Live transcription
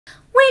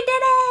We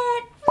did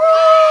it!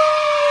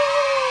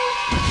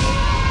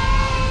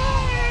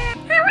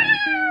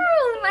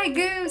 Hello, my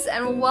goose,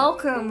 and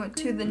welcome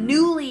to the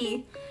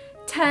newly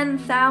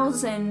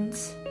 10,000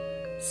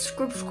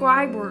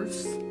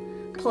 subscribers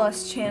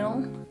plus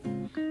channel,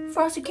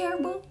 Frosty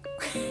Caribou.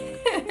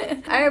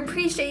 I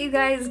appreciate you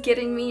guys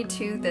getting me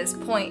to this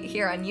point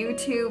here on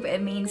YouTube.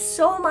 It means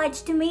so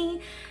much to me.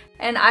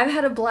 And I've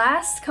had a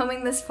blast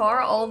coming this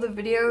far. All the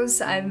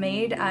videos I've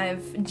made,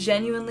 I've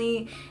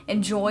genuinely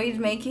enjoyed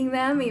making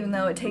them, even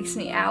though it takes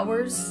me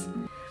hours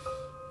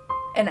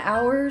and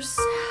hours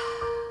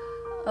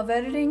of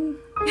editing.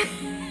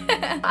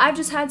 I've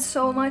just had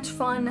so much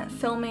fun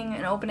filming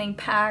and opening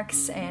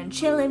packs and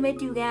chilling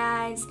with you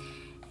guys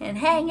and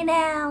hanging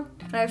out.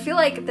 And I feel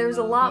like there's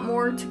a lot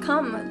more to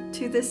come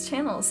to this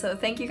channel, so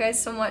thank you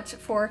guys so much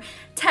for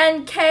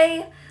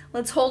 10K.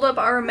 Let's hold up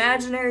our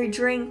imaginary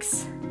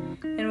drinks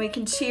and we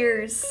can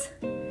cheers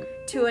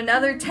to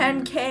another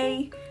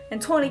 10K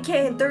and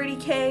 20K and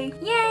 30K.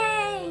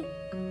 Yay!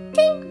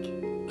 Tink!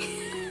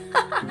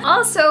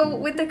 Also,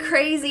 with the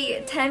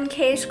crazy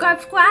 10K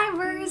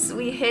subscribers,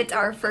 we hit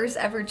our first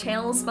ever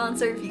channel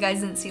sponsor, if you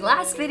guys didn't see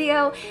last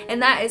video,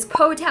 and that is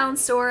𝗵𝗲𝗿𝗲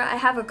store. I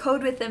have a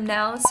code with them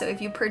now, so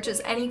if you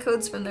purchase any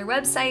codes from their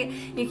website,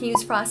 you can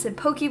use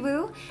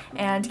𝗵𝗲𝗿𝗲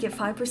and get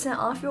 5%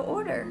 off your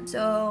order.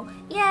 So,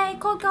 yay,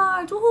 code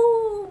cards,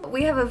 woohoo!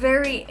 We have a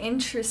very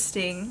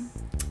interesting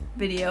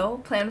video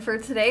planned for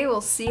today.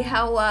 We'll see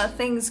how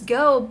things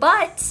go,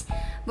 but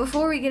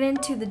before we get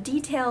into the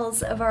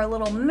details of our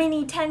little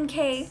mini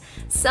 10K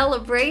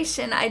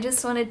celebration, I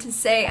just wanted to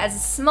say, as a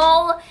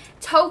small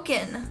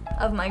token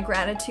of my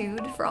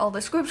gratitude for all the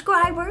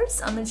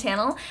subscribers on the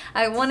channel,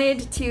 I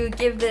wanted to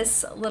give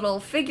this little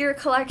figure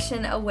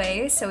collection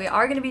away. So we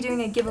are going to be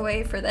doing a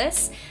giveaway for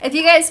this. If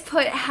you guys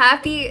put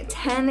happy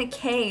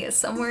 10K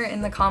somewhere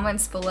in the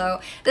comments below,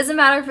 doesn't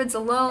matter if it's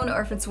alone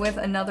or if it's with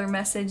another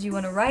message you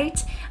want to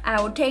write, I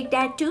will take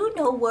that too,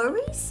 no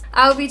worries.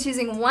 I'll be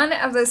choosing one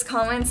of those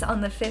comments on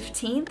the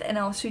 15th and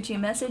I'll shoot you a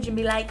message and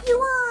be like, you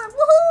won,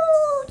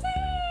 woohoo,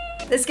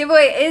 yay! This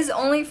giveaway is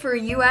only for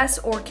US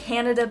or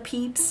Canada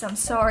peeps. I'm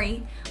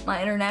sorry,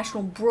 my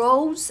international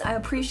bros. I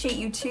appreciate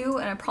you too,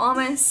 and I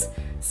promise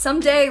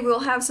someday we'll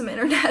have some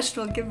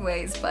international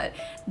giveaways, but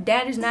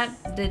that is not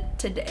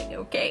today,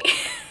 okay?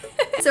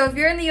 So if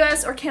you're in the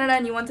US or Canada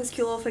and you want this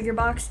cute little figure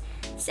box,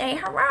 say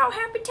hello,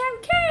 happy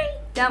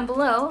 10K down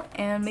below,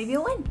 and maybe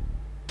you'll win.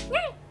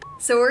 Yay!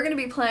 So we're gonna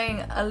be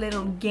playing a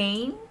little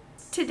game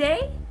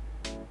today.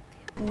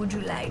 Would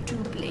you like to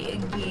play a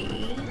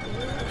game?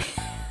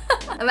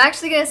 I'm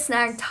actually gonna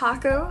snag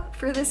𝗙𝗶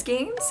for this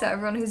game, so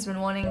everyone who's been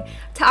wanting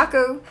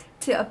𝗙𝗶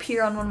to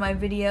appear on one of my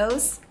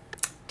videos,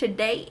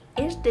 today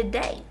is the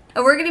day.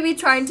 And we're gonna be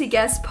trying to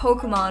guess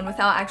Pokemon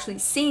without actually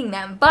seeing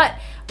them, but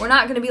we're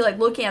not gonna be like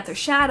looking at their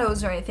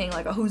shadows or anything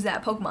like a who's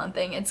that Pokemon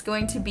thing. It's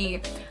going to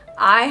be,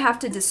 I have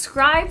to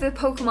describe the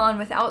Pokemon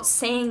without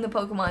saying the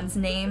Pokemon's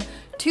name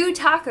to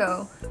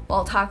𝗙𝗶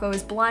while 𝗙𝗶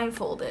is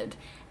blindfolded,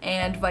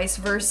 and vice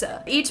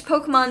versa. Each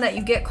Pokemon that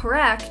you get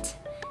correct,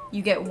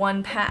 you get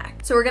one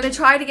pack. So we're gonna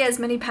try to get as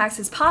many packs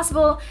as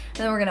possible, and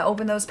then we're gonna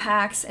open those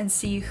packs and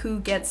see who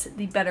gets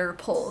the better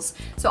pulls.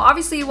 So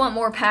obviously you want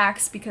more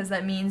packs because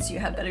that means you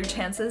have better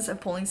chances of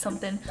pulling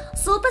something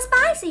super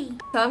spicy.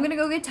 So I'm gonna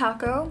go get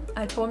𝗙𝗶.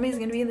 I told him he's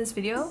gonna be in this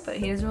video, but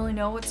he doesn't really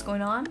know what's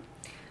going on.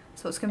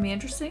 So it's gonna be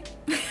interesting.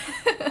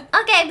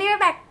 Okay, be right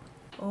back.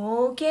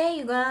 Okay,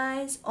 you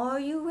guys, are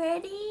you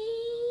ready?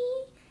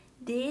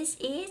 This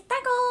is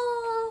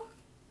𝗙𝗶.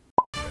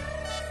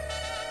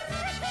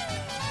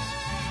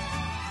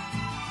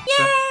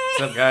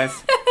 What's up,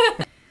 guys?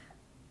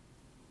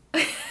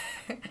 I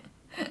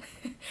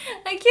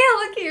can't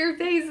look at your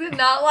face and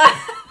not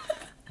laugh.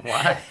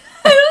 Why?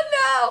 I don't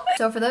know.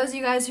 So for those of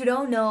you guys who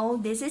don't know,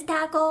 this is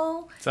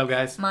𝗙𝗶. What's up,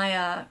 guys?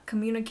 My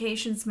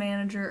communications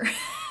manager.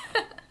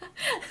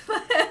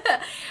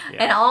 Yeah.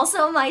 And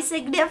also my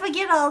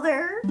significant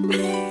other.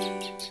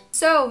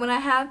 So when I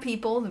have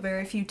people, the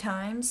very few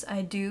times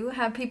I do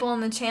have people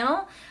on the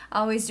channel,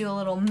 I always do a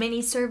little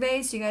mini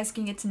survey so you guys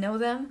can get to know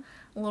them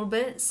a little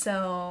bit.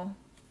 So,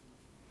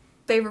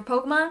 favorite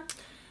Pokemon?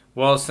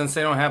 Well, since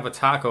they don't have a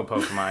taco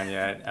Pokemon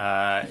yet,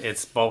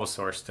 it's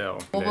𝗵𝗲𝗿𝗲 still.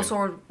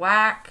 𝗵𝗲𝗿𝗲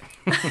whack.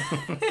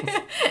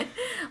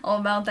 All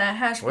about that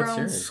hash brown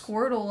yours?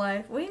 Squirtle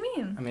life. What do you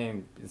mean? I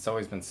mean, it's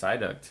always been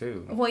Psyduck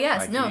too. Well,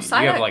 yes, like, no,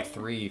 Psyduck. You have like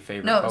 3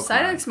 favorite No, Pokemon.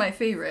 Psyduck's my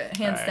favorite,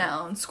 hands Alright.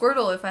 down.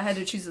 Squirtle, if I had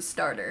to choose a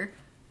starter,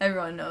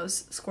 everyone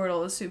knows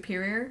Squirtle is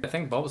superior. I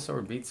think 𝗵𝗲𝗿𝗲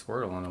would beat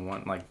Squirtle in a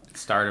one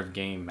start of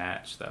game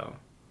match though.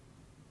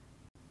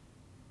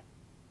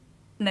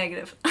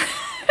 Negative.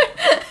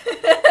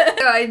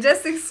 So I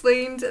just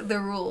explained the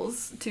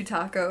rules to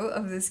𝗙𝗶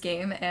of this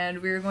game, and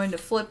we were going to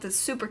flip this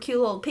super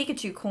cute little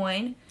Pikachu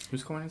coin.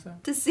 Whose coin is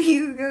that? To see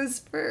who goes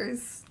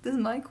first. This is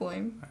my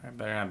coin. Alright,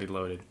 better not be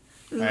loaded.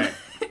 Alright.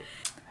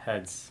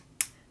 Heads.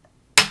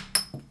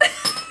 What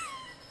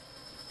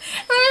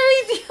are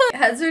we doing?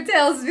 Heads or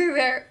tails, be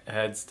there.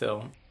 Heads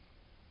still.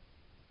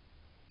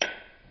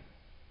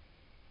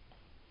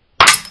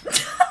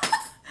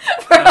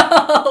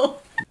 Bro.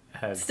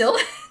 Heads. Still?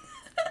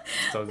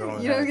 still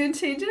going. You're not gonna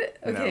change it?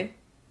 Okay. No.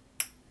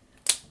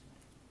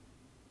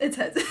 It's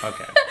heads.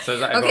 Okay.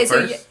 So I okay,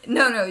 go first? so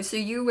no. So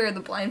you wear the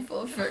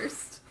blindfold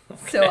first.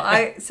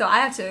 Okay. So I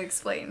have to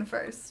explain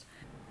first.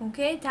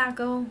 Okay,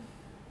 Taco.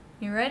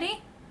 You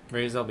ready?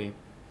 Ready as I'll be.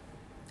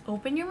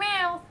 Open your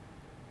mouth.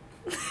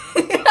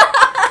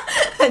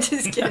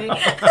 Just kidding.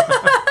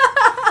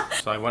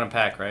 So I win a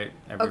pack, right?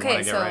 Everyone Okay, I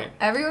get so right?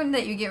 everyone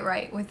that you get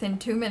right within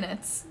 2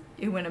 minutes,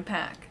 you win a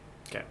pack.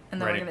 Okay.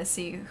 And then ready. we're gonna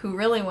see who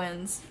really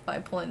wins by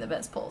pulling the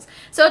best pulls.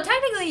 So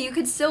technically, you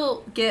could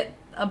still get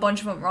a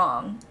bunch of them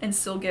wrong and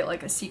still get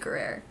like a secret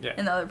rare. Yeah.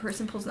 And the other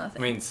person pulls nothing.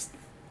 I mean,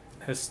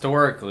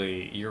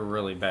 historically, you're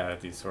really bad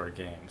at these sort of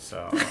games,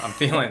 so I'm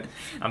feeling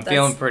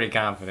pretty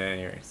confident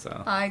here.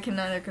 So I can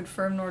neither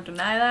confirm nor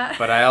deny that.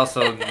 But I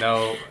also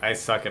know I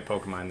suck at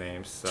Pokemon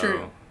names, so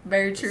true,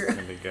 very true. It's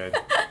gonna be good.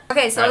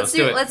 Okay, so All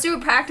right, let's do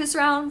a practice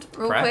round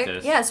real quick.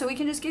 Practice? Yeah, so we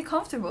can just get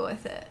comfortable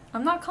with it.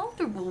 I'm not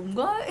comfortable.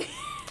 What?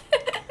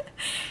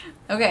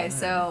 Okay,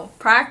 so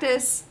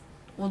practice.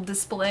 We'll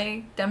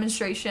display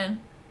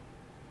demonstration.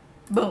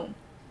 Boom.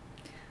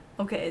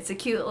 Okay, it's a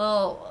cute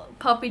little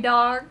puppy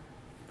dog.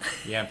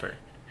 Yamper.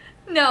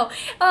 No,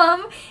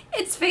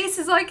 its face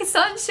is like a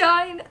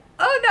sunshine.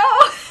 Oh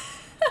no!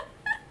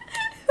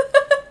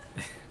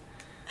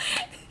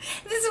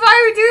 This is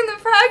why we're doing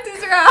the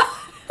practice round.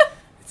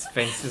 Its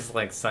face is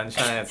like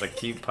sunshine. It's a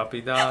cute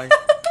puppy dog.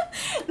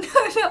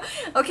 No.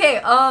 Okay,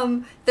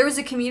 there was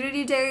a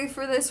community day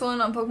for this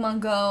one on Pokemon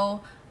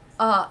Go.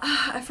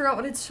 I forgot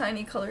what its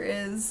shiny color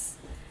is.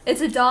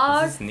 It's a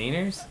dog. Is this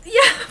Nieners?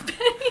 Yeah,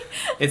 Penny.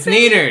 It's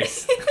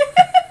Nieners!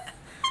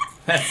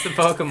 That's the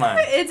Pokemon.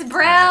 It's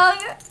brown.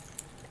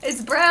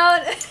 It's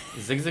brown.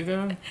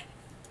 Zigzagoon?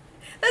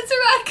 That's a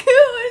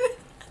raccoon.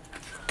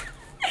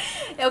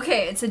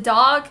 Okay, it's a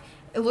dog.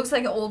 It looks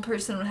like an old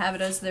person would have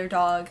it as their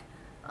dog.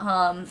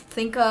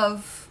 Think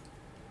of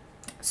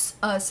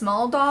a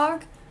small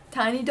dog,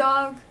 tiny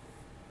dog,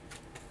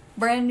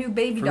 brand new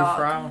baby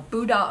dog.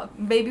 Boo dog.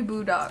 Baby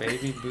boo dog.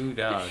 Baby boo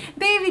dog.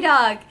 Baby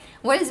dog.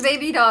 What is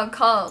baby dog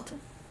called?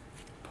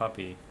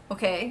 Puppy.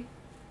 Okay.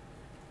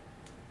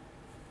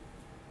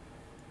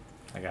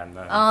 I got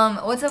none.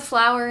 What's a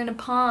flower in a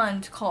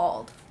pond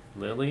called?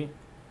 Lily?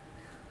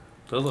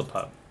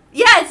 Lillipup.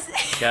 Yes!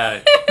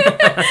 Got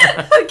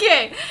it.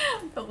 Okay.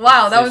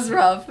 Wow, that was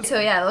rough. So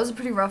yeah, that was a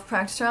pretty rough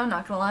practice round,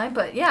 not gonna lie.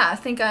 But yeah, I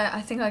think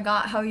I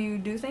got how you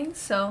do things.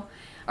 So,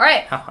 all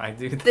right. How I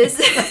do things. This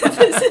is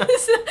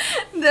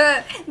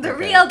the Okay.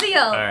 real deal.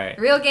 All right.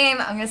 Real game.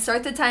 I'm gonna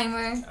start the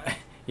timer.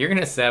 You're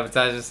gonna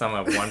sabotage us on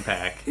a one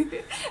pack.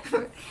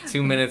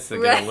 2 minutes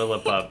to get a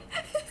Lillipup.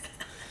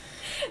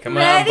 Come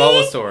Ready? on,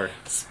 Bulbasaur.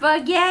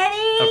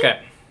 Spaghetti.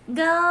 Okay.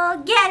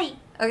 Go get it.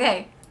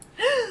 Okay.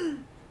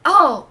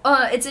 Oh,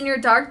 it's in your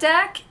dark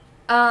deck.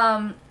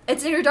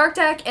 It's in your dark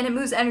deck and it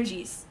moves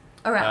energies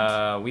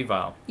around.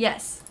 Weavile.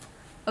 Yes.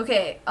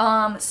 Okay.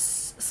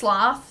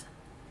 Sloth.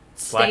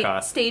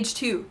 Slackoth. Stage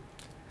 2.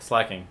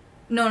 Slacking.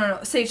 No.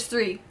 Stage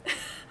 3.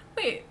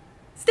 Wait.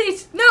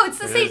 No, it's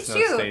the stage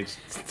 2. Stage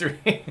 3.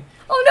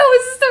 Oh no,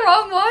 is this the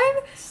wrong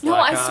one? No,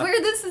 I Slackoth.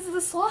 swear this is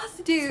the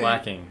sloth dude.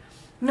 Slacking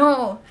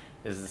No.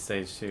 is the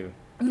stage 2.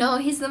 No,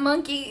 he's the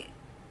monkey.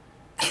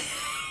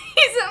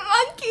 He's a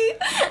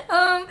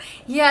monkey.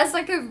 He has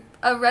like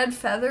a red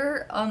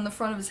feather on the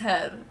front of his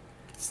head.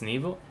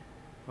 Sneevil?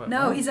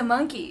 No, what? he's a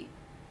monkey.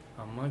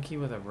 A monkey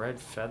with a red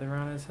feather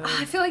on his head?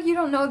 I feel like you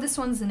don't know this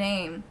one's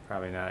name.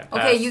 Probably not.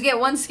 Okay, Pass. you get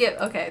one skip.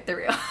 Okay, there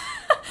we go.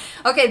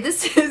 Okay,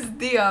 this is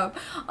the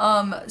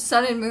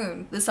Sun and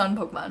Moon, the sun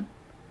Pokemon.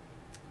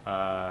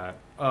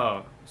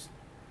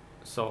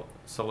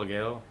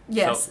 Solgaleo?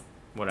 Yes.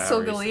 Whatever.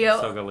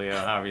 Solgaleo.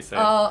 Solgaleo, however you say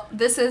it.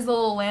 This is the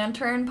little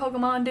lantern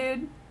Pokemon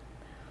dude.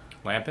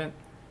 Lampent?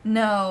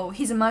 No,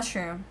 he's a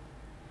mushroom.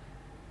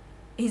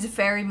 He's a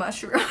fairy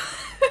mushroom.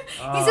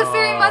 He's a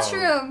fairy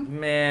mushroom.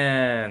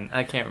 Man,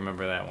 I can't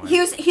remember that one.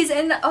 He's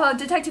in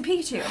Detective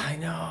Pikachu. I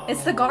know.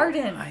 It's the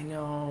garden. I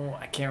know.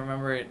 I can't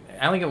remember it.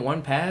 I only get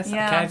one pass.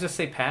 Yeah. Can I just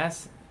say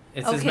pass?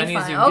 It's Okay, as many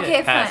fine. as you Okay,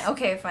 get. Pass. fine.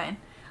 Okay, fine.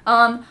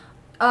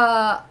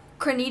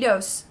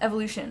 Cranidos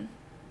evolution.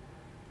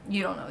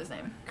 You don't know his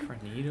name.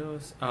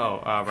 Cranidos? Oh,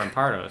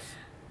 Rampardos.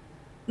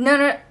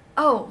 No.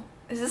 Oh,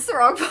 is this the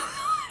wrong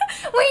Pokemon?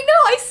 Wait, no,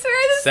 I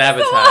swear this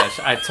Sabotage. is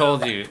the one. I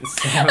told you.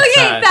 Sabotage.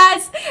 Okay,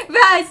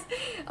 pass.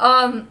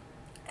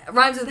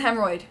 Rhymes with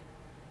hemorrhoid.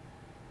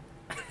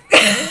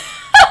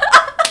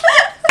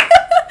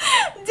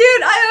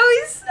 Dude, I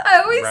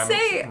always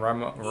say.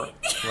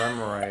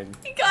 Remoraid.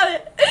 You got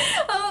it.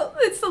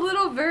 It's the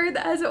little bird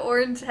that has an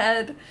orange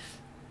head.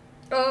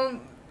 You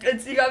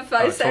got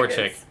 5 seconds.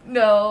 Torchic.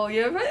 No,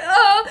 you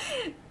have.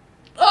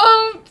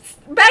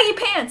 Baggy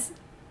pants.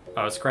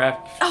 Oh, it's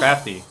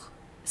crafty.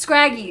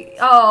 Scraggy.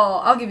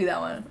 Oh, I'll give you that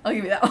one.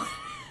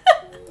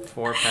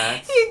 4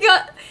 packs. You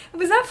got.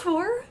 Was that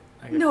 4?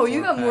 I get No, 4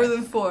 you got more packs.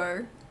 than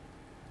 4.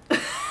 I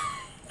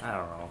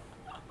don't know.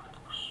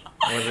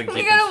 I wasn't We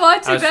keeping- gotta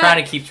watch it I was back.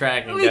 trying to keep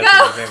track and We guess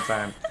gotta- at the same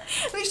time.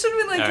 We should have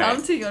been like All right.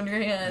 counting on your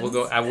hands. We'll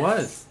go. I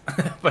was,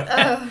 but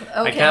Okay,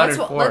 I counted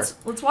 4.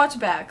 let's watch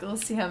back.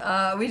 Let's see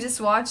how. We just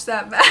watched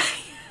that back.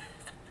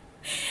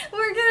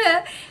 we're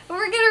gonna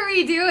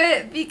redo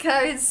it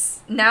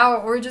because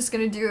now we're just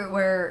gonna do it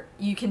where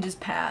you can just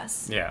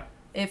pass. Yeah.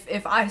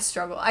 If I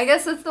struggle. I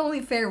guess that's the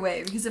only fair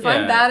way, because if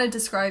I'm bad at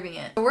describing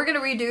it. We're gonna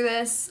redo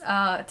this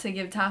to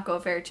give Taco a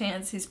fair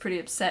chance. He's pretty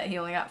upset he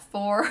only got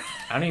 4.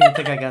 I don't even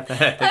think I got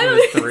that. I think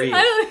it was 3.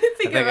 I don't even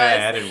think I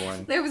added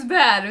 1. It was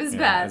bad. It was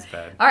bad. It was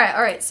bad.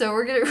 Alright, so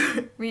we're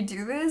gonna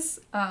redo this.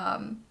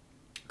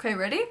 Okay,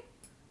 ready?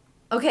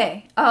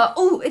 Okay.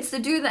 Oh, it's the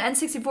dude in the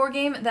N64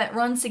 game that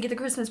runs to get the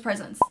Christmas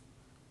presents.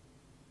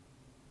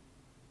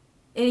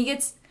 And he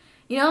gets...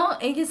 You know,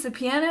 he gets the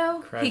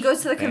piano, he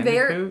goes to the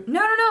conveyor...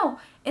 No.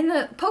 In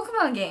the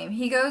Pokemon game,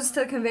 he goes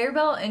to the conveyor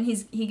belt and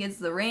he gets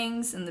the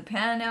rings and the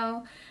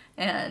piano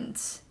and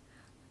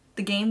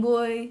the Game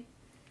Boy.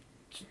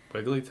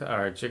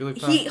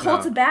 Jigglypuff? He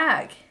holds a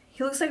bag.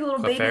 He looks like a little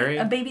baby,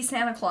 a baby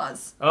Santa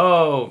Claus.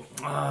 Oh.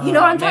 You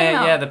know what I'm talking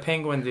about? Yeah, the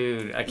penguin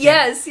dude.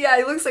 Yes, yeah,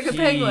 he looks like a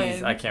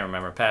penguin. I can't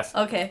remember. Pass.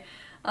 Okay.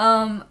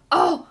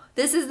 Oh,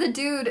 this is the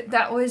dude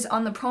that was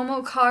on the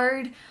promo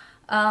card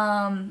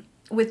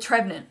with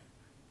Trevenant.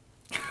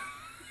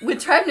 With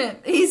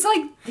Trevenant. He's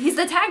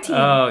the tag team.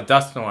 Oh,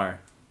 Dust Noir.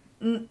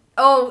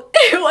 Oh,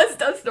 it was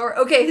Dust Noir.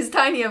 Okay, his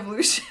tiny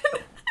evolution.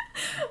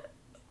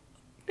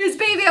 His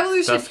baby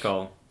evolution.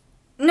 Duskull.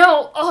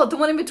 No, oh, the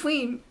one in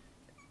between.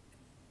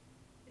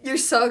 You're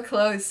so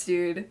close,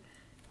 dude.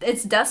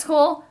 It's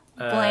Duskull,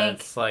 blank,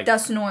 it's like,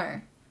 Dust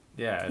Noir.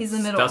 Yeah, he's in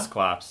the middle.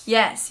 Dusclops.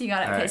 Yes, you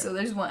got it. All okay, right. so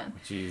there's 1.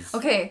 Jeez.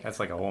 Okay. That's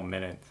like a whole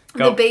minute.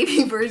 Go. The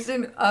baby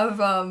version of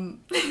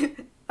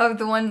of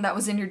the one that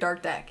was in your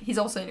dark deck. He's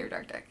also in your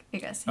dark deck, I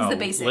guess. He's the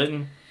basic.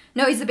 Litten?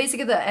 No, he's the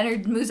basic of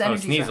the Moose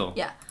Energy. Sneasel.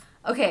 Yeah.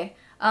 Okay.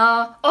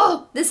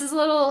 Oh, this is a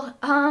little,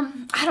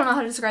 I don't know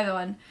how to describe the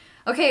one.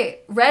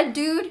 Okay, red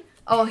dude.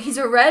 Oh, he's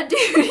a red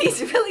dude.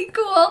 He's really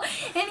cool.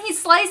 And he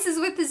slices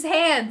with his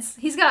hands.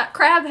 He's got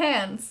crab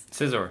hands.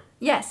 Scizor.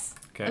 Yes.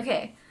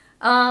 Okay.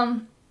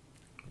 I'm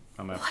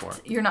at 4.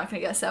 You're not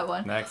going to guess that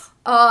one. Next.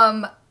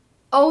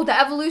 Oh, the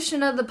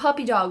evolution of the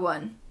puppy dog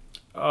one.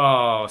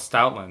 Oh,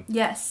 Stoutland.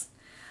 Yes.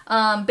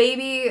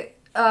 Baby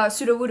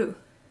Sudowoodo.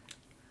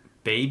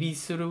 Baby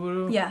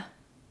Sudowoodo? Yeah.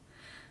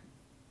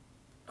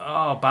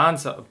 Oh,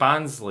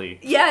 Bonsley.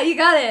 Yeah, you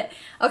got it.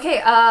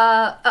 Okay,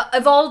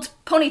 evolved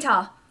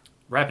Ponyta.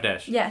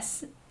 Rapidash.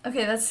 Yes.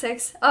 Okay, that's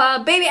 6.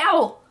 Baby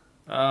Owl.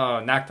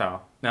 Oh,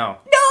 Noctowl. No.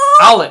 No!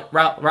 Owlet.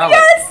 Rowlet.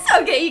 Yes!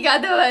 Okay, you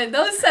got the one.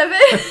 That was 7.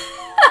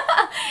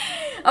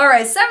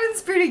 Alright,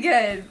 7's pretty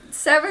good.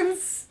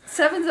 7's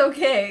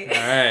okay.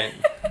 Alright.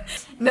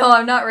 No,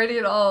 I'm not ready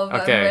at all,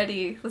 but okay. I'm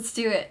ready. Let's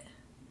do it.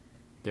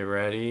 Get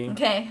ready.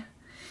 Okay.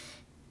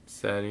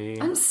 Steady.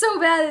 I'm so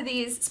bad at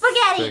these.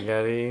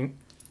 Spaghetti.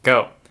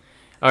 Go.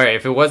 Alright,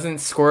 if it wasn't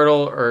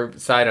Squirtle or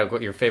Psyduck,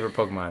 what your favorite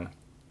Pokemon?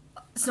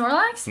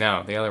 Snorlax?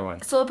 No, the other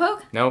one.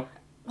 Slowpoke? Nope.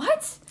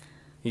 What?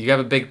 You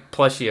have a big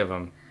plushie of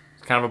them.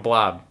 It's kind of a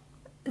blob.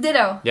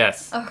 Ditto.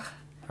 Yes. Ugh,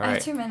 I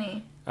have too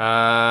many.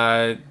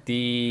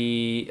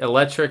 The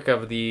electric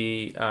of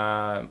the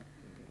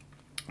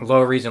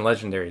lower region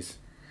legendaries.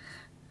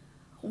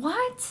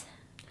 What?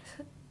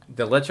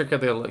 The electric of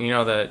the,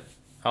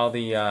 all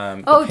the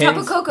oh, pins?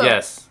 Tapu Koko.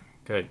 Yes.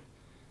 Good.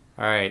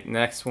 All right,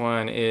 next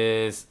one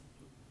is...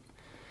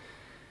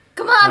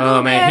 Come on,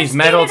 oh, man, he's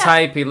metal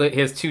type. He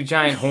has 2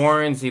 giant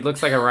horns. He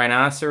looks like a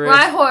rhinoceros.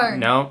 Rhyhorn.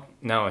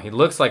 No, he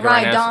looks like a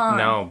rhinoceros.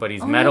 No, but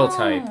he's metal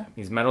type.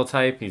 He's metal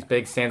type. He's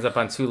big, stands up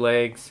on 2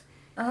 legs.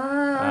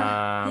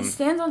 He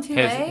stands on 2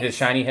 legs? His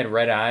shiny head,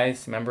 red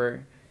eyes,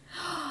 remember?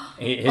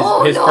 His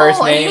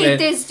first name I hate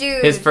this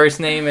dude. His first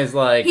name is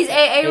like... He's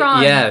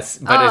Aaron. Yes,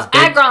 but his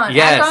big... Aggron.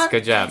 Yes, Aggron?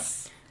 good job.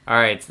 Yes. All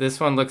right, so this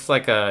one looks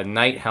like a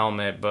knight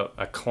helmet, but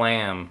a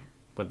clam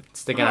with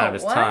sticking out of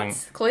his tongue.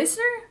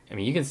 Cloyster? I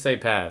mean, you can say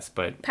pass,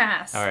 but...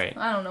 Pass. All right.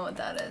 I don't know what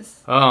that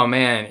is. Oh,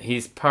 man.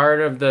 He's part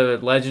of the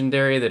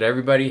legendary that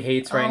everybody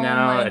hates right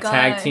now. A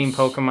tag team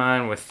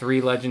Pokemon with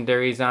 3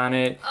 legendaries on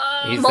it.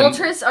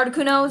 Moltres,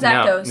 Articuno,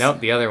 Zapdos.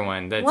 Nope, the other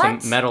one.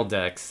 That's in Metal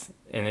Dex.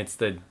 And it's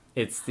the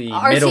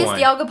middle one. Arceus,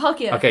 Dialga,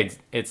 Palkia. Okay,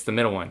 it's the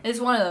middle one. It's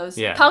one of those.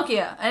 Yeah.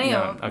 Palkia. Any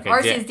of them. Okay,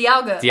 Arceus,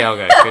 Dialga.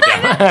 Dialga. Good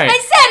job. All right. I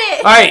said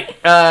it! All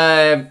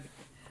right.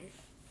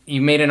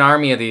 You made an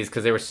army of these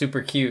because they were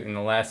super cute in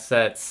the last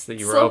sets that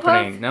you were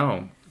opening.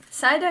 No.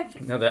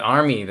 Psyduck? No, the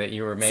army that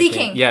you were making.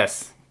 Seeking.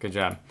 Yes. Good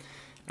job.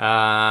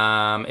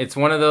 It's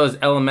one of those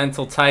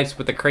elemental types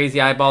with the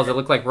crazy eyeballs that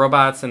look like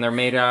robots, and they're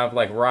made of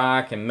like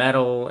rock and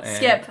metal. And,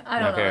 Skip. I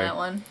don't know that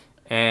one.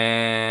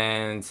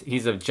 And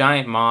he's a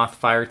giant moth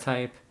fire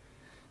type.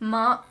 A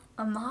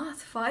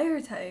moth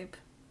fire type?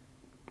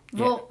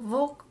 Yeah.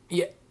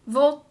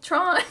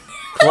 Voltron.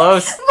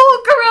 Close.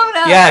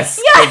 Volcarona.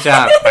 Yes. Good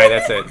job. All right,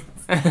 that's it.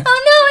 Oh no,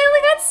 I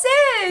only got 6.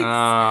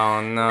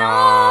 Oh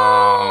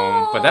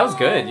no. But that was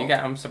good.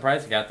 I'm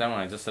surprised you got that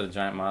one. I just said a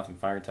giant moth and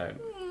fire type.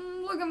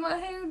 Look at my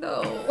hair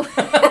though.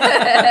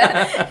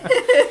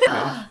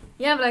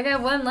 Yeah, but I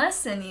got 1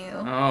 less than you.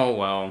 Oh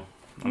well.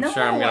 I'm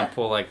sure I'm gonna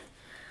pull like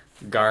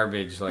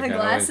garbage like my I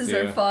always do. glasses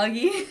are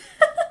foggy.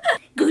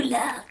 Good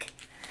luck.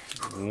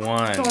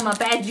 1. Pulling my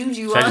bad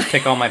juju Should I on. just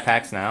pick all my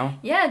packs now?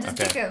 Yeah, just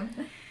pick them.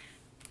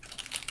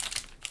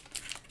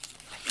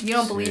 You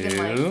don't believe in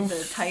like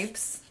the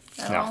types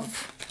at all?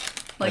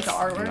 Like the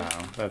artwork? No,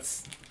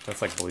 that's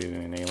like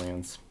believing in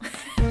aliens.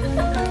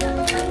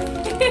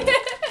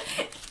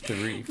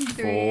 3,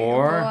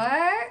 4.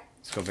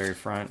 Let's go very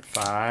front.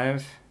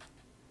 5,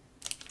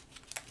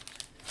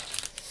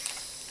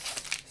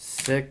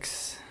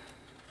 6.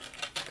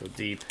 Go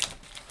deep.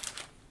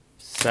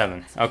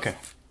 7. Okay.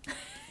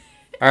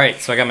 All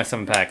right, so I got my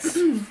 7 packs.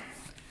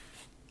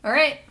 All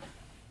right.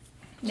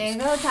 There you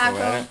go,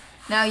 Taco.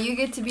 Now you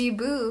get to be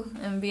Boo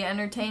and be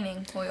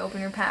entertaining while you open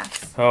your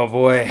packs. Oh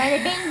boy.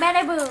 Bada bing,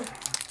 bada boo.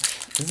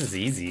 This is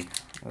easy.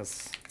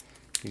 Let's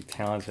be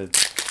talented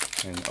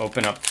and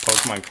open up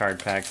Pokemon card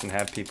packs and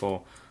have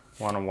people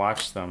want to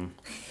watch them.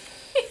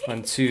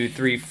 1, 2,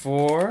 3,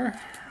 4.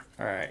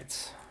 All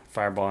right.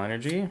 Fireball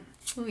Energy.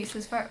 Luis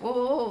fire.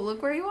 Whoa,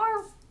 look where you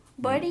are,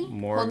 buddy.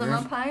 Hold them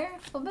up higher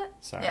a little bit.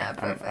 Sorry. Yeah,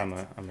 perfect. I'm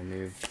a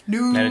noob.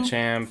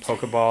 Medicham,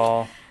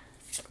 Pokeball,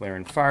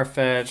 Glaring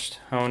Farfetch'd,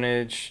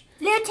 Honage,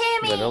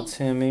 Little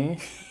Timmy,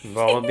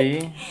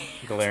 Vullaby,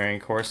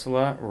 Glaring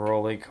Corsola,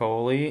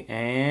 Roly-Coly,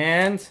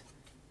 and...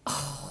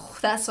 Oh,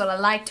 that's what I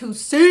like to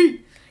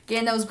see.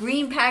 Getting those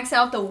green packs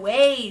out the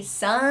way,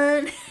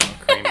 son.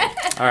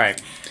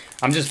 Alright.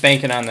 I'm just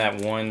banking on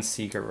that one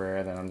secret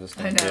rare that I'm just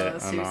going to get.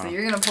 Seriously.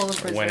 You're going to pull the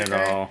Berserker, win it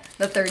all.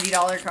 The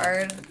 $30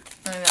 card.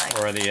 Like,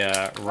 or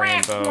the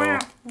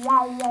rainbow.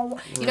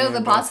 You know,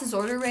 the boss's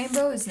order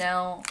rainbow is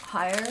now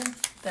higher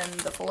than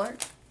the full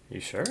art. You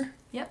sure?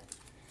 Yep.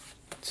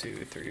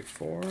 2, 3,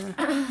 4.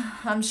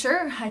 I'm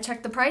sure. I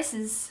checked the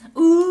prices.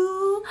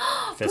 Ooh.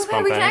 Fist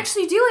Boo, we can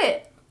actually do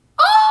it.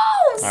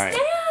 Oh, snap!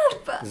 Right.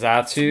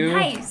 Zatu,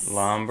 nice.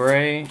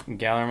 Lombre,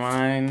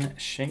 Gallarmine,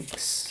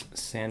 Shinx,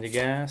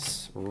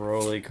 Sandygast,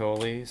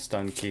 Roly-Coly,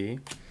 Stunky,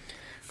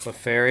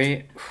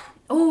 Clefairy.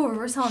 Oh,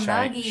 reverse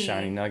Nugget.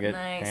 Shiny Nugget.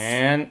 Nice.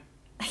 And...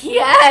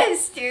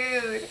 Yes,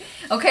 dude.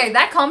 Okay,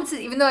 that comments,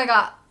 even though I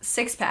got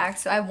 6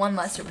 packs, so I have 1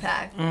 lesser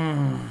pack.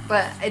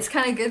 But it's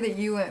kind of good that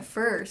you went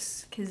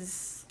first,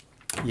 because...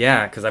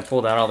 Yeah, because I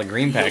pulled out all the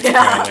green packs,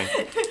 apparently.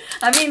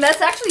 I mean,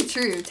 that's actually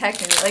true,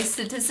 technically. Like,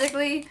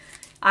 statistically,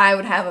 I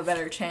would have a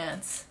better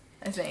chance,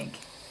 I think.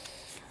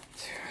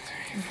 2,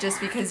 3, 4.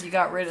 Just because you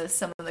got rid of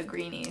some of the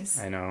greenies.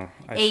 I know.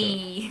 All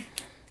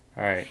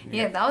right.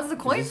 Yeah, that was the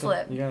coin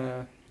flip. You got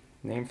a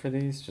name for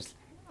these?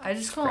 I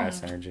just call Grass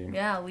them. Energy.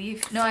 Yeah,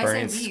 leaf. No, I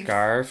said leaf.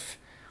 Scarf.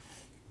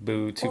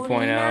 Boo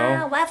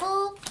 2.0.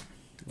 Waffle.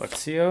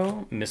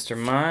 Luxio. Mr.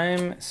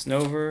 Mime.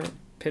 Snover.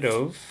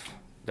 Pidove.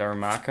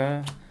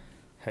 Darumaka.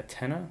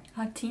 Hatina?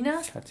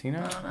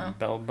 Hatina? I don't know.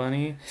 Bell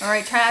Bunny. All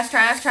right, trash.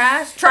 Turkey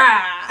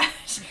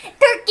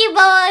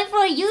boy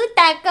for you,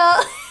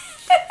 Taco.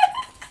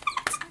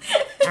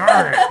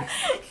 All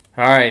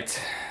right.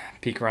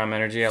 Pikarom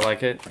Energy, I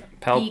like it.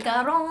 Pellet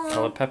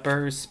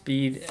Pepper,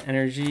 Speed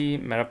Energy,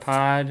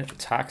 Metapod,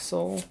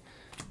 Toxel,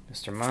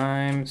 Mr.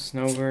 Mime,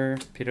 Snover,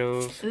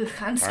 Pidove.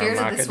 I'm scared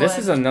of this one. This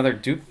is another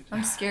dupe.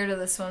 I'm scared of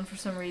this one for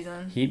some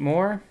reason.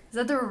 Heatmore? Is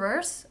that the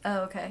reverse?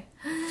 Oh, okay.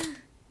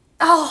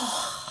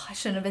 Oh, I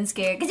shouldn't have been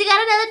scared because you got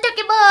another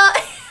turkey boy.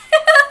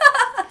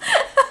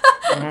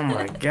 Oh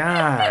my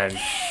god.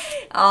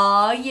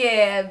 Oh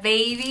yeah,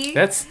 baby.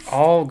 That's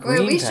all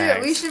green we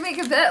packs. should make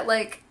a bet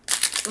like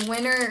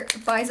winner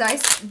buys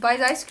ice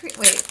cream.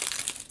 Wait,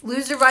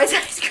 loser buys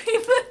ice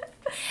cream.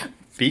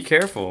 Be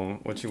careful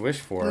what you wish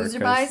for. Loser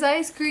buys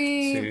ice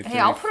cream. 2, 3, hey,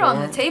 I'll put it 4.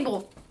 on the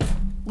table.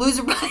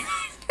 Loser buys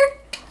ice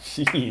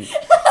cream. Jeez.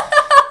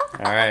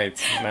 All right,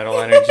 Metal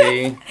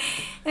Energy.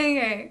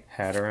 Okay.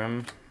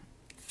 Hatterim.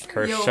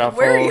 Curse Yo, Shuffle.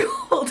 Where are you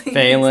holding?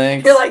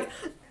 Phalanx. You're like.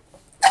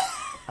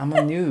 I'm a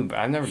noob.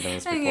 I've never done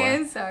this before. Okay,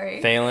 I'm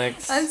sorry.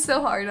 Phalanx. I'm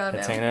so hard on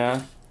it.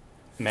 Katana.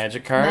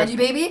 Magic card. Magic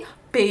baby.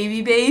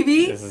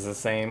 Baby. This is the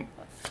same.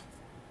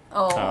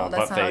 Oh,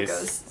 that's not how it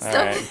goes.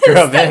 Alright,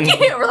 Grubbin.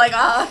 We're like,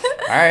 ah.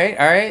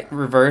 Alright.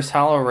 Reverse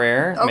Hollow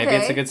Rare. Okay. Maybe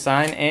it's a good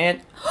sign. And...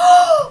 No!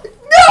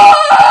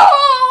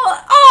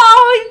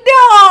 Oh, no!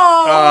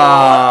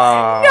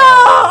 Oh. No!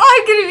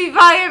 I'm gonna be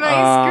buying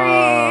ice cream.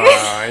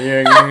 Oh,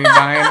 you're gonna be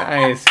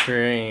buying ice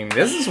cream.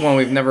 This is one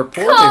we've never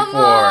pulled before. Come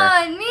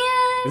on, man.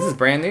 This is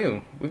brand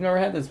new. We've never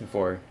had this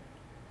before.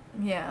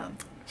 Yeah.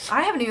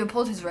 I haven't even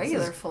pulled his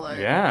regular full art.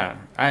 Yeah.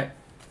 I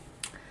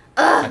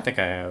think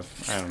I have.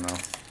 I don't know.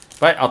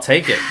 But I'll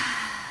take it.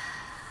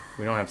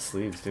 We don't have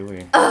sleeves, do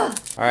we?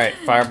 Alright,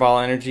 Fireball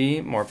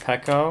Energy, more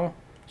Pecco.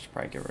 Should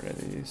probably get rid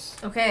of these.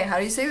 Okay, how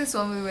do you say this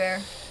one we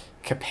wear?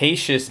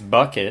 Capacious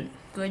Bucket.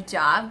 Good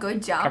job.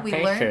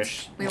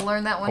 Capacious. We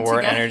learned that one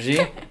Horror together. Energy.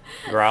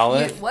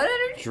 Growlithe. What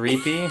energy?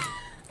 Dreepy.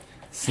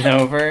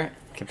 Snover.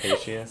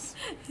 Capacious.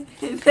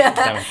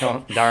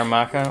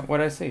 Darumaka.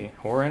 What'd I see?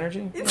 Horror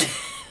Energy?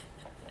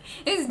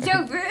 It's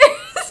Joker.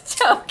 It's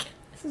Joker.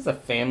 This is a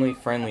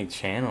family-friendly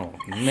channel.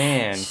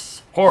 Man.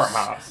 Horror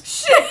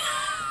House.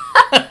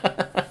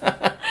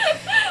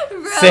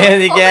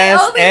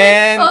 Sandygast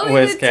and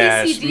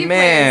Whiscash.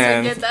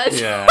 Man.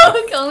 Yeah.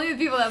 Only the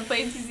people that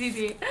play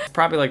TCG. It's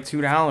probably like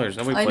 $2.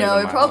 Nobody plays I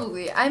know, them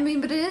probably. I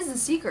mean, but it is a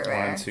secret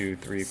rare. 1, 2,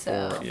 3,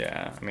 4.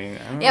 Yeah, I mean,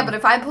 I don't yeah, know. but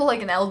if I pull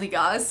like an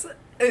𝗙𝗵𝗿𝗶,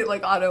 it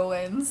like auto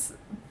wins.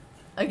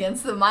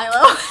 against the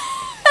Milo.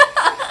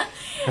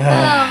 Oh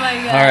my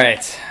god.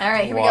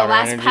 Alright, here we go.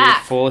 Last energy,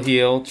 pack. Full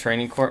heal,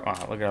 training court.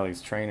 Oh, look at all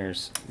these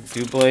trainers.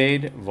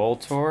 𝗙𝗶𝗿𝗲,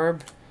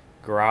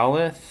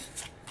 𝗙𝗶𝗿𝗲,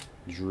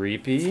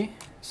 𝗙𝗵𝗵𝗱,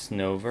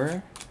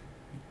 Snover,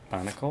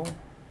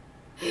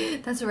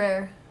 𝗵𝗲𝗿𝗲. That's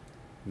rare.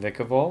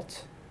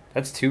 𝗵𝗲𝗿𝗲.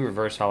 That's 2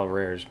 reverse hollow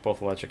rares,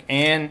 both electric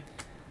and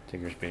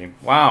Tigger's Beam.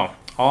 Wow,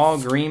 all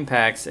green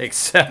packs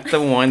except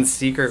the one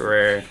secret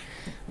rare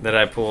that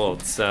I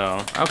pulled.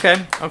 So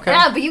okay.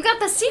 Yeah, but you got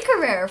the secret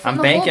rare from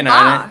the banking whole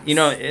box. on it. You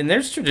know, and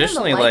there's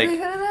traditionally the like.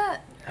 likelihood of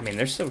that? I mean,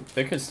 there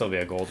could still be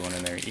a gold one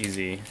in there,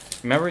 easy.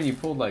 Remember, you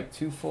pulled like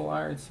 2 full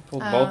arts. You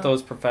pulled both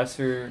those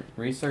professor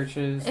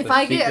researches. If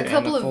I get a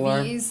couple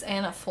of V's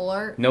and a full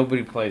art,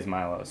 nobody plays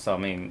Milo. So I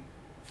mean,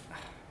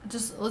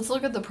 just let's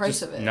look at the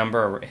price of it.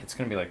 It's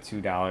gonna be like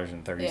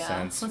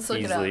 $2.30 let's look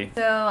easily. it up.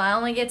 So I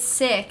only get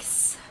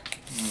 6.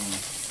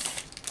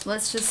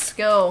 Let's just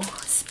go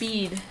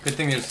speed. Good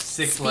thing there's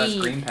 6 less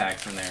green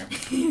packs in there.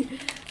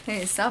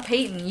 Hey, stop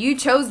hating. You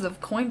chose the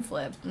coin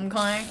flip. Okay.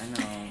 I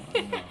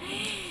know.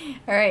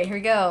 All right, here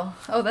we go.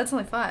 Oh, that's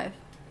only 5.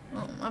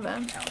 Oh, my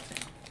bad.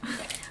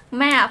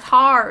 Math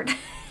hard.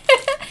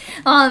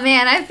 Oh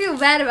man, I feel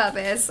bad about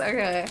this.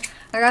 Okay,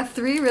 I got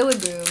 3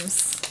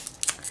 Rillaboos.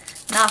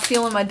 Not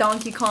feeling my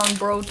Donkey Kong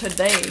bro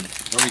today.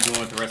 What are we doing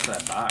with the rest of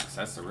that box?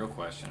 That's the real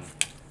question.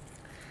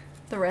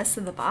 The rest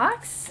of the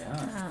box?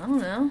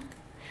 Yeah.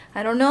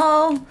 I don't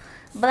know.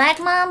 Black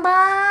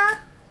Mamba,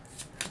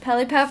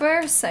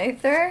 𝗵𝗲𝗿𝗲,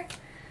 Scyther.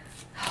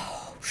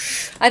 Oh,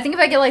 I think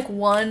if I get like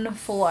 1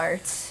 full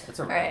art. That's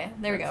a rare.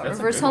 Alright, there we go. That's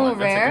Reverse hollow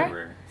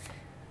rare.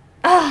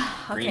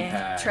 Okay,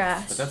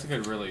 trash. But that's a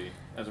really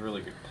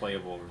good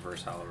playable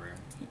reverse hollow rare.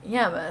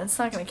 Yeah, but it's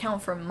not gonna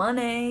count for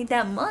money.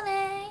 That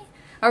money.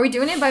 Are we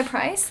doing it by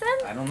price then?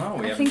 I don't know.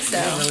 I think so.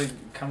 Really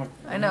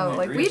I know,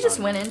 like we just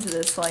went into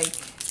this like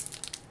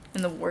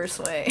in the worst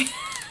way.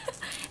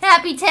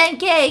 Happy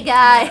 10K,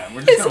 guys. Yeah,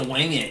 we're just gonna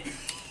wing it.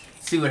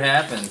 See what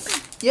happens.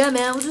 Yeah,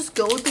 man, we'll just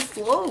go with the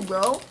flow,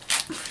 bro.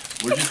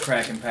 We're just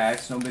cracking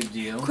packs, no big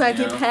deal.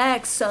 Cracking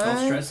packs, son.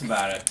 Don't stress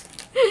about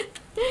it.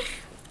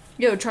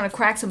 Yo, trying to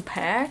crack some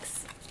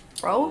packs?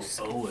 Bros?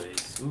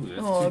 Always. Ooh,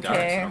 that's Oh, 2 darts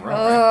okay. in a row,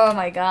 right? Oh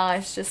my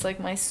gosh, just like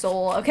my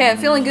soul. Okay, I'm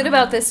feeling good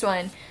about this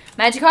one.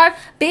 Magikarp,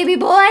 Baby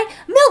Boy,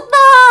 Milk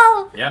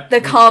Ball! Yep.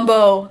 The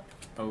combo.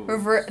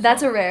 Oh,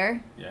 that's a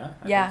rare. Yeah?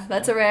 Yeah,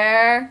 that's a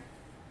rare.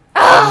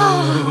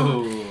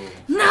 Oh!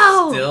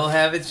 No! Still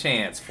have a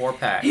chance. 4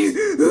 packs.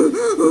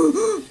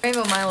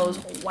 Rainbow Milo's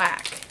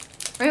whack.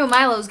 Rainbow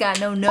Milo's got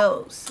no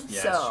nose.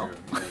 Yeah, so.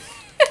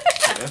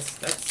 that's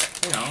true.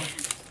 That's you know,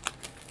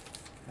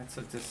 that's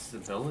a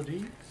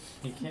disability.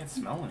 He can't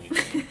smell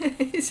anything.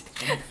 It's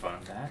no fun,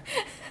 that.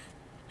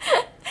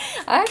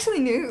 I actually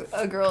knew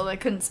a girl that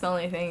couldn't smell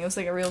anything. It was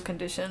like a real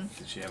condition.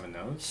 Did she have a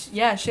nose?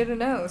 Yeah, she had a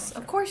nose.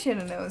 Of course she had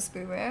a nose,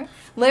 Boo Bear.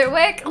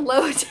 Litwick,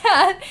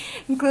 Lotad,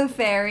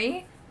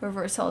 𝗙𝗵𝗿𝗄,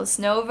 Reverse Hollow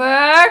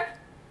Snover.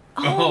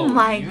 Oh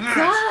my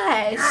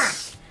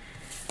gosh.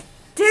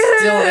 Dude.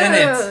 Still in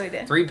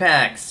it. 3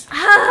 packs.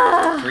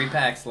 3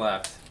 packs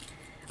left.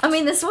 I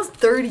mean, this was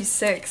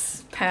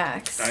 36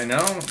 packs. I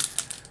know.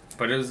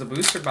 But it was a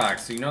booster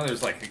box, so you know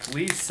there's like at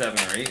least 7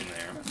 or 8 in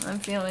there. I'm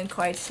feeling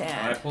quite I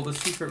sad. pulled a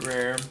secret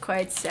rare.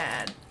 Quite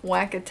sad.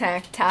 Whack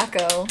Attack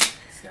Taco. Just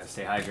gotta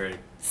stay hydrated.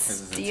 This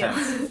is Steal.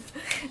 intense.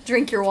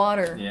 Drink your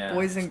water, Yeah.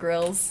 boys and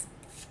girls.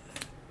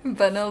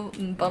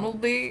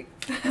 𝗵𝗲𝗿𝗲.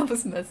 That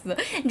was messed up.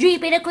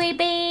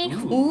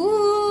 𝗙𝗵𝗿𝗄.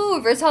 Ooh,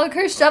 Reverse Hollow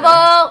Curse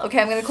Shovel. Okay,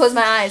 I'm gonna close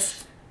my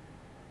eyes.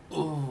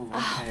 Ooh, okay.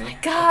 Oh my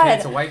god. Okay,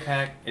 it's a white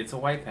pack. It's a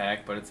white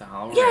pack, but it's a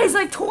hollow Yeah, rare. it's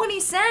like 20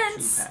 2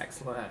 cents.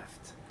 packs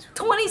left.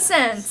 20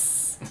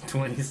 cents.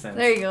 20 cents.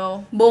 There you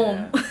go.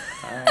 Boom. Yeah.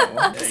 Alright,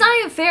 well, It's not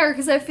even fair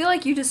because I feel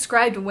like you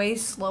described way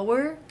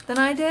slower than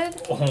I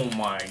did. oh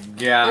my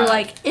god. You're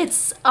like,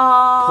 it's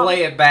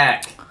Play it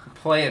back.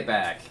 Play it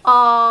back.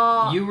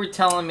 You were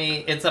telling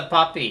me it's a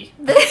puppy.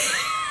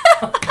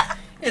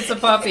 It's a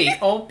puppy.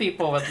 Old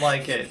people would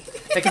like it.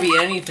 It could be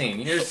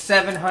anything. There's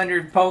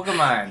 700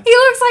 Pokemon. He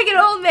looks like an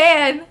old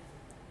man.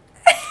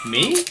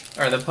 Me?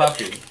 Or the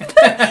puppy?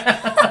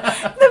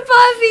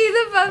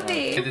 The puppy.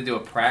 You had to do a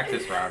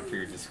practice round for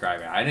your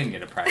describing. I didn't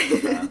get a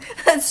practice round.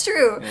 That's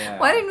true. Yeah.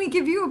 Why didn't we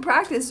give you a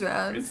practice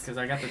round? It's because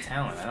I got the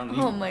talent. I don't need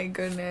Oh it. my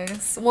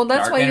goodness. Well,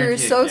 that's Dark why you're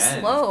energy so again.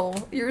 slow.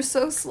 You're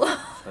so slow.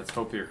 Let's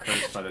hope you're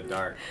cursed by the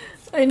dark.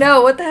 I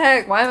know. What the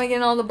heck? Why am I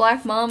getting all the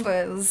black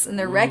mambas and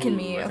they're wrecking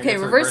me? I think Okay,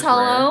 it's a reverse reverse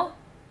hollow.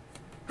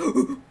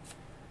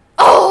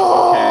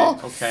 Oh!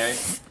 Okay.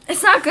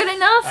 It's not good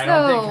enough I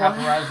though. don't think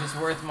𝗵𝗲𝗿𝗲 is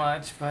worth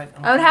much, but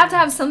okay. I would have to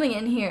have something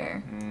in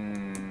here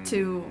Mm,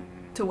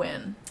 to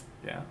win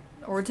yeah.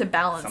 or to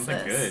balance Something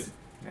this. good.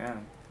 Yeah.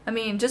 I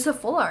mean, just a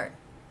full art.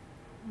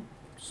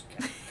 Just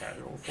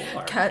casual full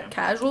art.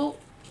 Casual.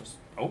 Just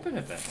open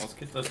it then. Let's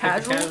get the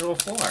Casual? casual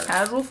full art.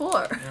 Casual full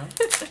art. Yeah.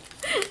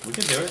 We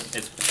can do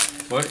it.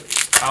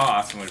 How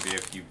awesome would it be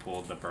if you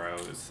pulled the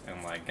bros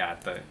and like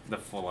got the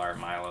full art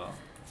Milo?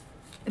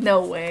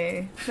 No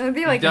way. That would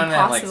be like You've done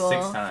impossible. that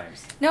like 6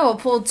 times. No,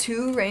 pulled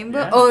 2 rainbow.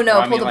 Yeah. Oh no,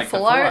 Well, I pulled mean, a like full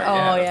the art. full art, Oh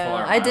yeah, the full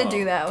yeah, art I did model.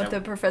 do that with That-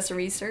 the Professor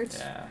Research.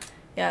 Yeah.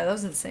 Yeah, that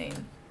was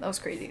insane. That was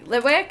crazy.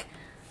 𝗙𝗶𝗿𝗱,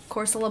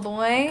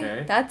 𝗙𝗶𝗿𝗄.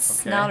 Okay.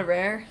 That's Okay. not a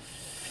rare.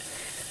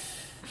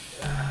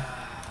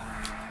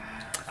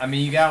 I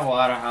mean, you got a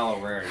lot of hollow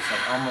rares.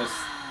 Like almost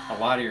a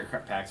lot of your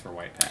packs were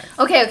white packs.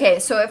 Okay,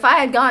 so if I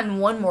had gotten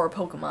one more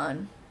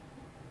Pokemon,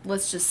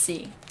 let's just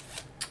see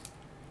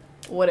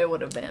what it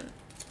would have been.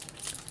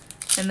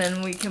 And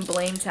then we can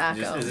blame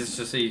Taco. Is this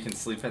just so you can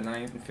sleep at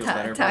night and feel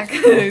better?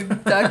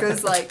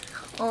 Taco's like,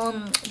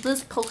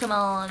 this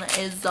Pokemon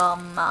is,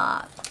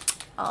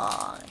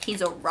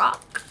 he's a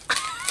rock.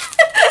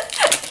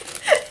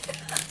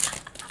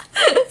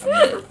 I'm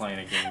never playing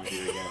a game with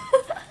you again.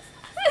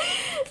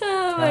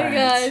 Oh my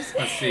gosh.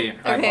 Let's see.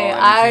 Okay,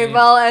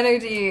 Eyeball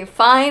Energy.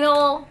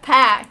 Final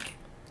pack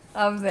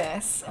of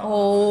this.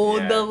 Oh,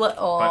 yeah.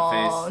 oh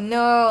Butt-face.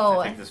 no.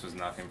 I think this was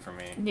nothing for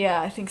me.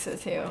 Yeah, I think so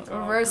too. Oh,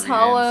 Reverse greetings.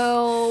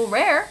 Hollow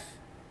Rare.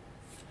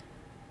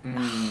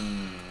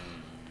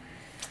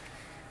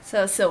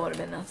 So it still would have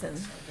been nothing.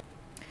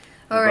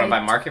 We're going by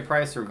market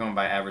price or we're going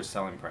by average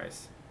selling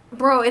price?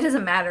 Bro, it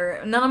doesn't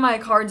matter. None of my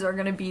cards are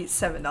gonna beat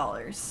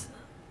 $7.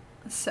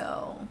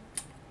 So.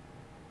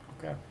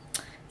 Okay.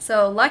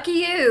 So lucky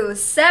you.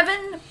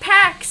 7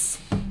 packs.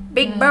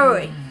 Big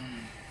boy.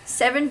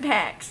 7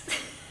 packs.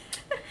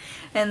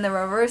 And the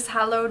reverse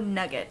hollow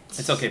nugget.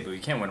 It's okay, Boo. You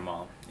can't win them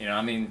all. You know,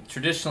 I mean,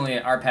 traditionally,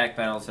 our pack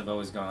battles have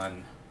always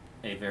gone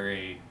a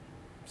very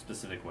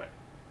specific way.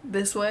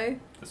 This way?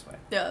 This way.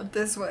 Yeah,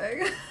 this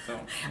way. So,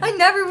 I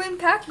never win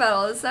pack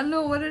battles. I don't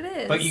know what it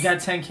is. but you got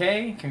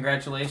 10K.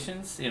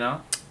 Congratulations. You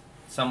know,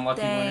 some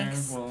lucky winner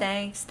will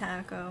Thanks,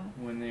 Taco.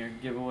 win their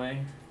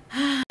giveaway.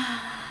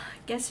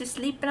 Guess you're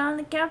sleeping on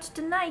the couch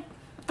tonight.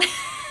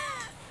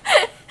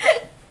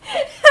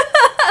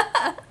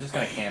 Just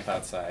gonna camp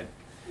outside.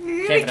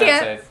 You Camping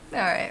can't. outside.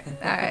 Alright,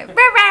 alright.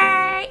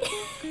 Bye-bye!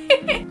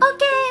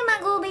 Okay, my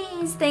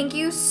goobies, thank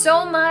you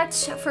so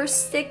much for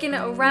sticking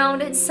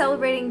around and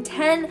celebrating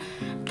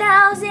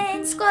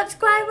 10,000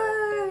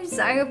 subscribers!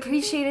 I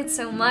appreciate it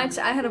so much.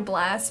 I had a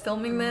blast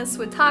filming this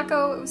with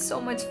Taco. It was so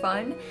much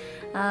fun.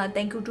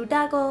 Thank you to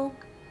Taco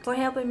for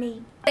helping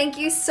me. Thank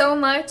you so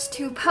much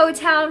to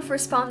𝗵𝗲𝗿𝗲 for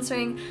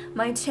sponsoring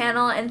my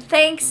channel, and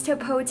thanks to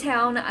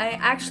𝗵𝗲𝗿𝗲, I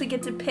actually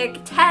get to pick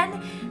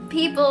 10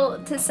 people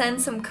to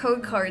send some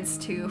code cards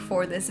to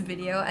for this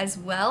video as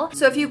well.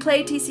 So if you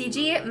play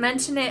TCG,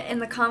 mention it in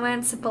the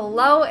comments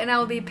below and I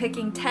will be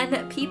picking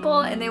 10 people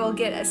and they will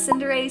get a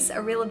Cinderace, a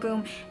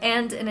Rillaboom,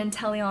 and an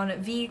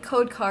𝗙𝗏𝗏𝗏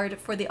code card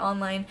for the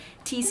online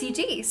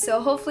TCG.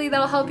 So hopefully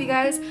that'll help you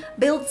guys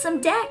build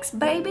some decks,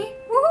 baby.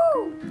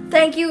 Woohoo!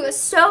 Thank you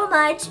so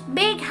much.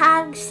 Big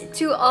hugs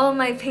to all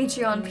my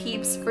Patreon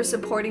peeps for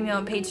supporting me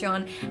on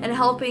Patreon and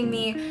helping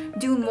me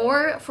do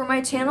more for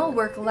my channel,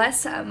 work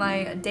less at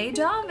my day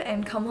job,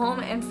 and come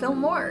home and film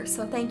more.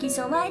 So thank you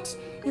so much.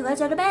 You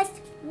guys are the best.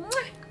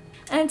 Mwah!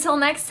 Until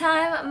next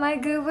time, my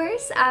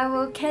goobers, I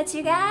will catch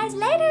you guys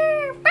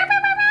later. Bye bye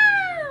bye.